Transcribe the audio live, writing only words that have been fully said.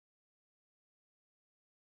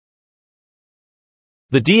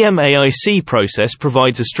The DMAIC process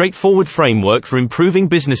provides a straightforward framework for improving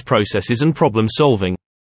business processes and problem solving.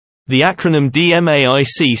 The acronym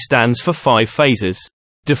DMAIC stands for 5 phases.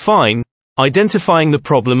 Define, identifying the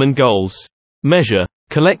problem and goals. Measure,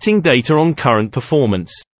 collecting data on current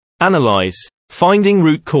performance. Analyze, finding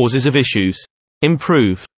root causes of issues.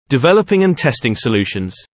 Improve, developing and testing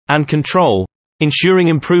solutions. And control, ensuring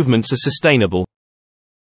improvements are sustainable.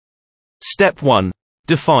 Step 1.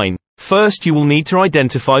 Define. First, you will need to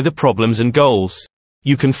identify the problems and goals.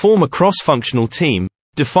 You can form a cross-functional team,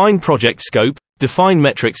 define project scope, define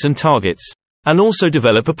metrics and targets, and also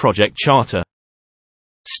develop a project charter.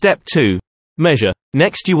 Step 2. Measure.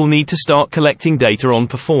 Next, you will need to start collecting data on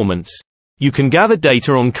performance. You can gather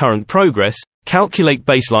data on current progress, calculate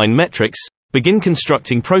baseline metrics, begin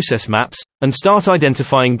constructing process maps, and start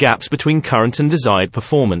identifying gaps between current and desired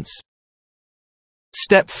performance.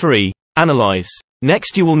 Step 3. Analyze.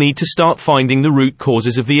 Next, you will need to start finding the root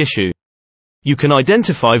causes of the issue. You can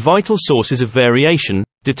identify vital sources of variation,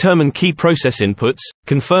 determine key process inputs,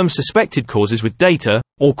 confirm suspected causes with data,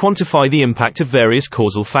 or quantify the impact of various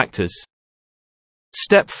causal factors.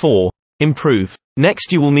 Step 4. Improve.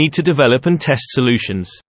 Next, you will need to develop and test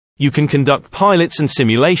solutions. You can conduct pilots and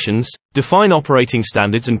simulations, define operating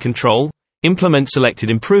standards and control, implement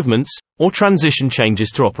selected improvements, or transition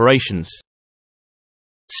changes to operations.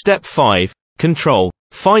 Step 5. Control.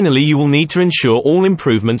 Finally, you will need to ensure all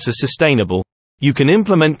improvements are sustainable. You can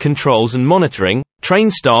implement controls and monitoring,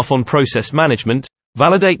 train staff on process management,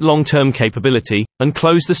 validate long-term capability, and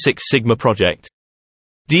close the Six Sigma project.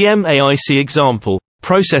 DMAIC example.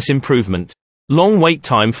 Process improvement. Long wait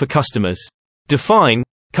time for customers. Define.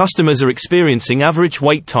 Customers are experiencing average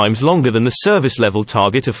wait times longer than the service level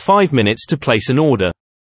target of 5 minutes to place an order.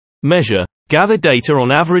 Measure. Gather data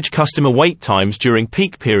on average customer wait times during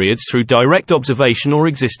peak periods through direct observation or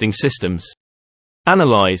existing systems.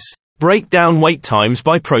 Analyze. Break down wait times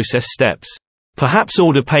by process steps. Perhaps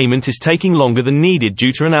order payment is taking longer than needed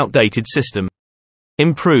due to an outdated system.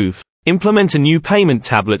 Improve. Implement a new payment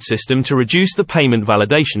tablet system to reduce the payment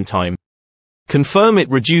validation time. Confirm it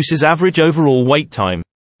reduces average overall wait time.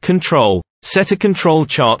 Control. Set a control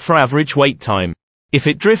chart for average wait time. If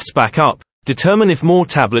it drifts back up, determine if more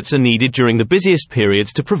tablets are needed during the busiest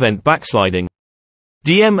periods to prevent backsliding.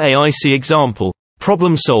 DMAIC example.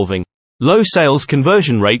 Problem solving. Low sales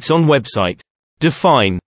conversion rates on website.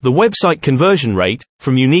 Define. The website conversion rate,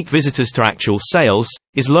 from unique visitors to actual sales,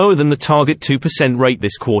 is lower than the target 2% rate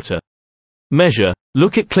this quarter. Measure.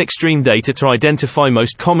 Look at clickstream data to identify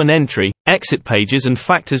most common entry, exit pages and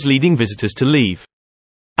factors leading visitors to leave.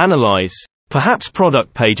 Analyze. Perhaps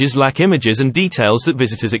product pages lack images and details that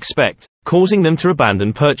visitors expect, causing them to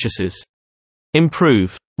abandon purchases.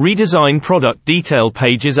 Improve. Redesign product detail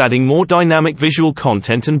pages adding more dynamic visual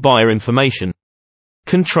content and buyer information.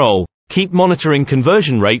 Control. Keep monitoring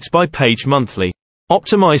conversion rates by page monthly.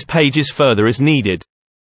 Optimize pages further as needed.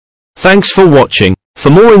 Thanks for watching. For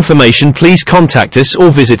more information, please contact us or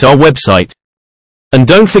visit our website. And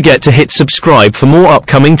don't forget to hit subscribe for more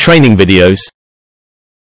upcoming training videos.